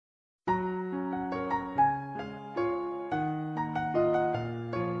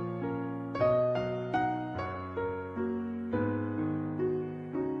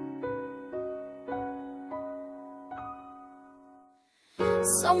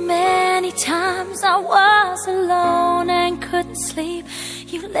So many times I was alone and couldn't sleep.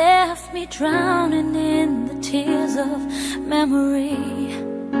 You left me drowning in the tears of memory.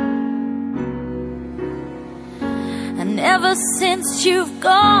 And ever since you've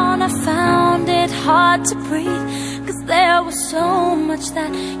gone, I found it hard to breathe, 'cause there was so much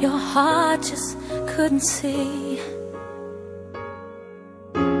that your heart just couldn't see.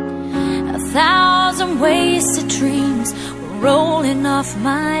 A thousand wasted dreams were rolling off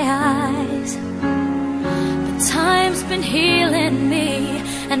my eyes, but time's been healing me,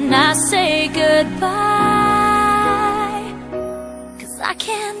 and I say goodbye. 'Cause I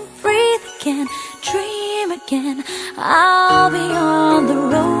can breathe again, dream again. I'll be on the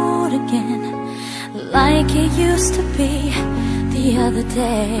road again, like it used to be the other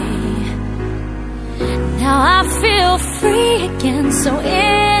day. Now I feel free again, so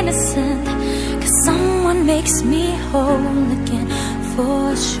innocent, 'cause someone makes me whole again, for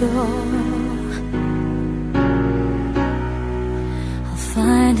sure. I'll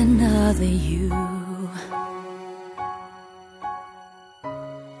find another you.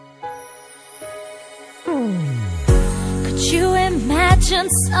 Could you imagine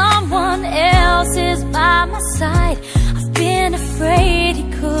someone else is by my side? I've been afraid he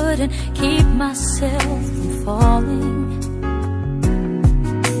couldn't keep myself from falling.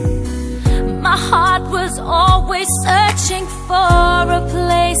 My heart was always searching for a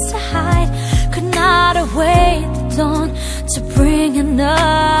place to hide, could not await the dawn to bring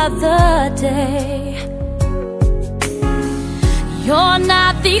another day. You're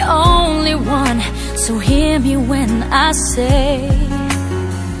not the only one, so hear me when I say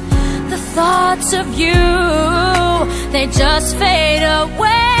the thoughts of you, they just fade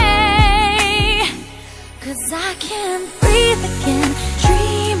away. 'Cause I can breathe again,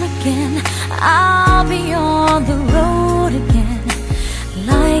 dream again. I'll be on the road again,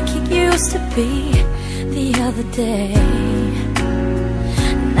 like it used to be the other day.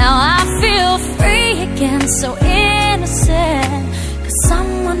 Now I feel free again, so innocent, 'cause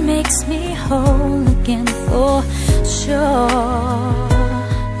someone makes me whole again, for sure.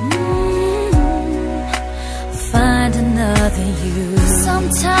 Find another you.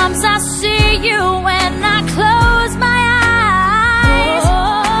 Sometimes I see you when I close my eyes.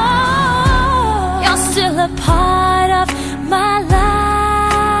 You're still a part of my life,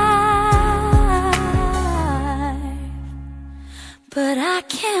 but I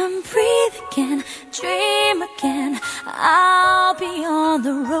can breathe again, dream again. I'll be on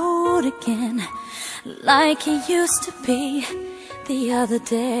the road again, like it used to be the other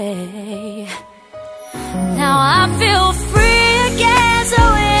day. Now I feel free again, so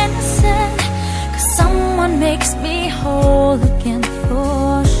innocent, 'cause someone makes me whole again,